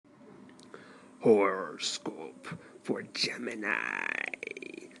horoscope for Gemini.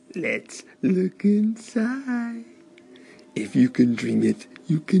 Let's look inside. If you can dream it,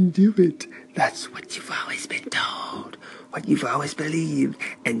 you can do it. That's what you've always been told, what you've always believed,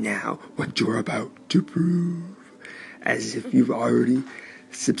 and now what you're about to prove. As if you've already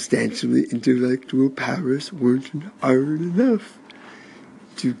substantially intellectual powers weren't hard enough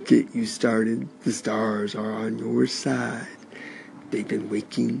to get you started. The stars are on your side. They've been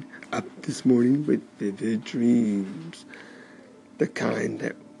waking up this morning with vivid dreams, the kind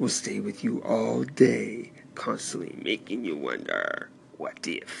that will stay with you all day, constantly making you wonder, what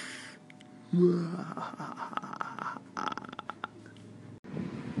if?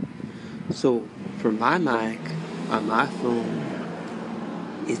 So, for my mic on my phone,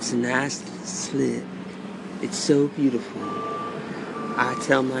 it's nice and slick. It's so beautiful. I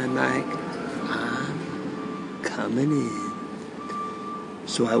tell my mic, I'm coming in.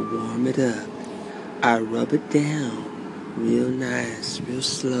 So I warm it up. I rub it down real nice, real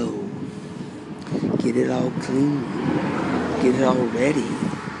slow. Get it all clean. Get it all ready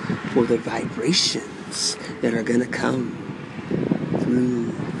for the vibrations that are gonna come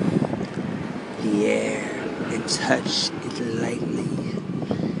through the air and touch it lightly.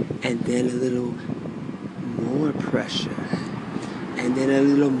 And then a little more pressure. And then a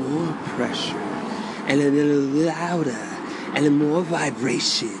little more pressure. And a little louder. And more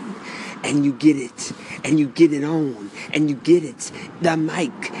vibration, and you get it, and you get it on, and you get it. The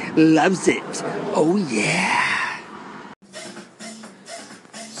mic loves it. Oh yeah.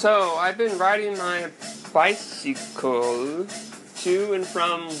 So I've been riding my bicycle to and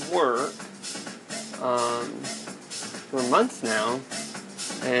from work for months now,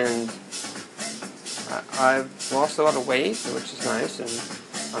 and I've lost a lot of weight, which is nice, and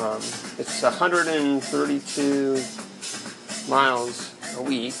it's 132 miles a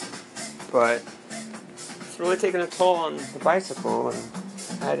week, but it's really taking a toll on the bicycle, and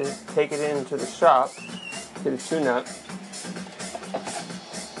I had to take it into the shop, get a tune-up,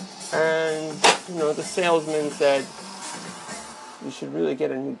 and, the salesman said, you should really get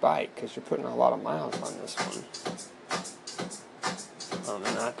a new bike, because you're putting a lot of miles on this one.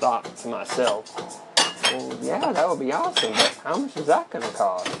 And I thought to myself, well, yeah, that would be awesome, but how much is that going to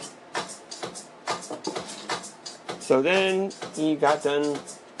cost? So then he got done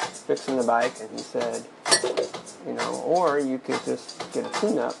fixing the bike, and he said, or you could just get a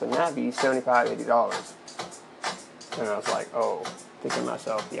tune-up, and that'd be $75, $80. And I was like, thinking to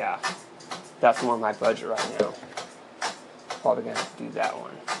myself, yeah, that's more my budget right now. Probably going to have to do that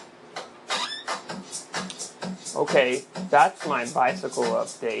one. Okay, that's my bicycle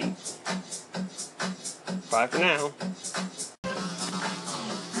update. Bye for now.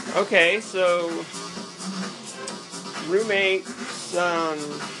 Okay, so roommate, I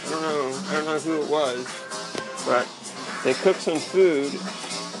don't know who it was, but they cooked some food,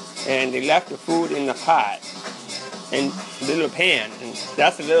 and they left the food in the pot, and the little pan, and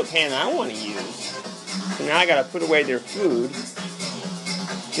that's the little pan I want to use. So now I gotta put away their food,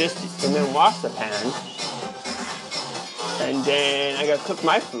 and then wash the pan, and then I gotta cook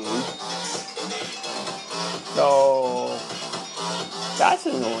my food. So that's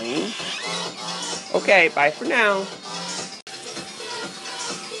annoying. Okay, bye for now.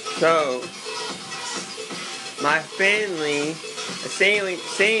 So, my family, the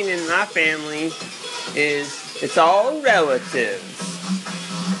saying in my family is, it's all relatives.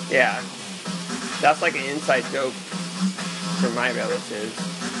 Yeah, that's like an inside joke for my relatives.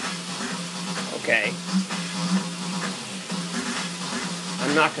 Okay.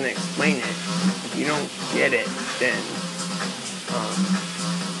 I'm not going to explain it. If you don't get it, then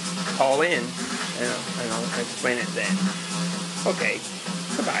call in and I'll explain it then. Okay.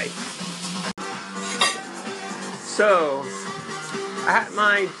 Goodbye. So, at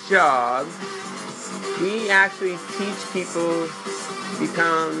my job, we actually teach people to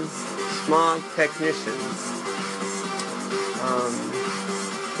become smog technicians.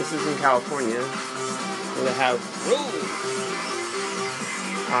 This is in California, where they have rules.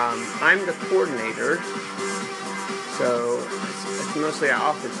 I'm the coordinator, so it's mostly an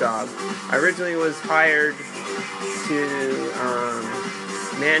office job. I originally was hired to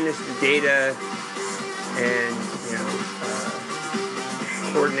manage the data and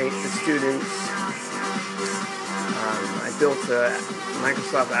coordinate the students. I built a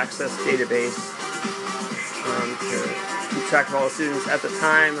Microsoft Access database to keep track of all the students. At the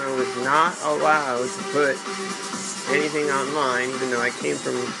time, I was not allowed to put anything online, even though I came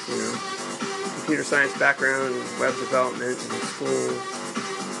from computer science background, web development in school.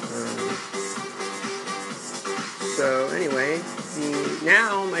 So anyway,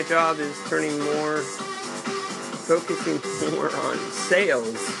 now my job is focusing more on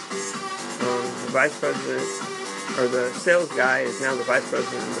sales. The vice president, or the sales guy, is now the vice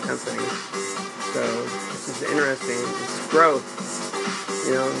president of the company. So this is interesting. It's growth.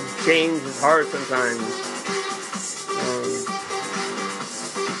 Change is hard sometimes.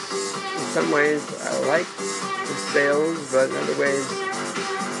 In some ways, I like the sales, but in other ways,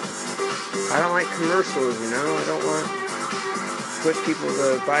 I don't like commercials. I don't want to push people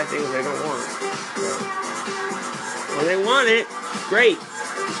to buy things they don't want. So, when they want it, great.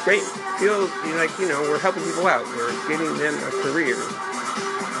 It's great. Feel like, we're helping people out. We're giving them a career,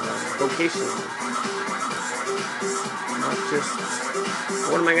 vocational. Not just,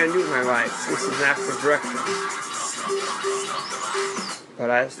 what am I going to do with my life? This is an active direction. But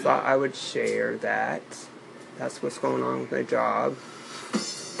I just thought I would share that. That's what's going on with my job.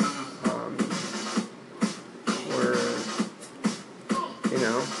 We're,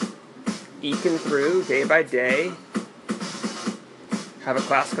 eking through day by day. Have a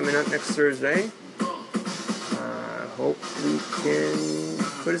class coming up next Thursday. Hope we can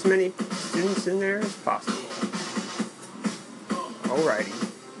put as many students in there as possible. Alrighty.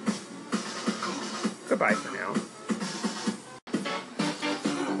 Goodbye for now.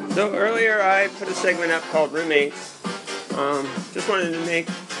 So earlier I put a segment up called Roommates. Just wanted to make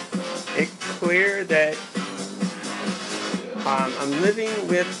it clear that I'm living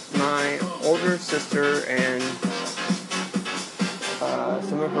with my older sister and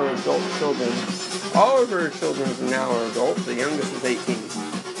some of her adult children. All of her children now are adult. The youngest is 18.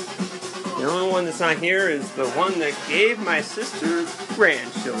 The only one that's not here is the one that gave my sister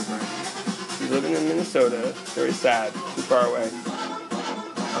grandchildren. She's living in Minnesota. Very sad. Too far away.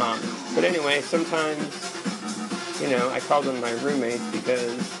 But anyway, sometimes, I call them my roommates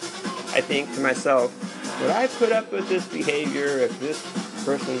because I think to myself, would I put up with this behavior if this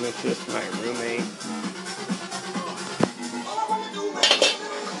person was just my roommate?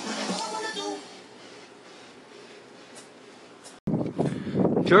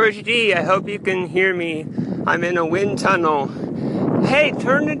 George D., I hope you can hear me. I'm in a wind tunnel. Hey,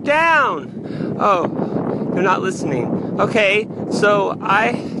 turn it down! Oh, they're not listening. Okay, so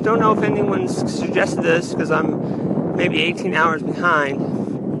I don't know if anyone's suggested this because I'm maybe 18 hours behind.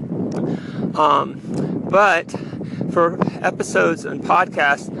 But for episodes and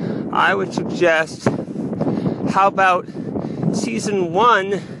podcasts, I would suggest, how about season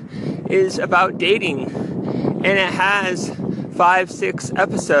 1 is about dating, and it has 5-6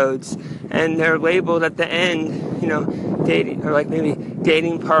 episodes, and they're labeled at the end, dating, or like maybe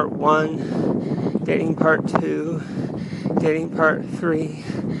dating part 1, dating part 2, dating part 3,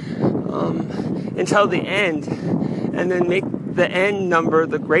 until the end, and then make the end number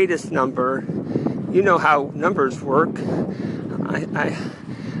the greatest number. You know how numbers work.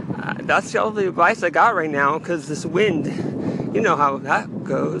 That's all the advice I got right now, because this wind, you know how that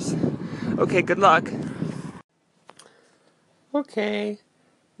goes. Okay, good luck. Okay, I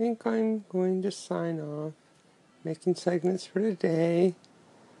think I'm going to sign off, making segments for today.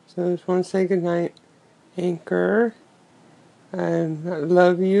 So I just want to say goodnight, Anchor. I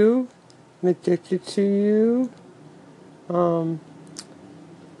love you. I'm addicted to you.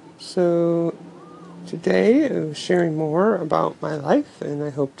 So today I was sharing more about my life, and I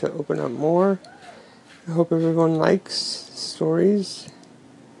hope to open up more. I hope everyone likes stories.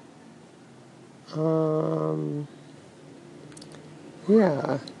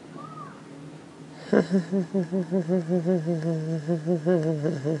 Yeah.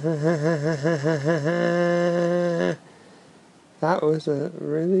 That was a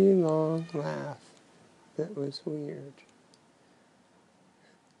really long laugh. That was weird.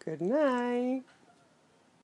 Good night.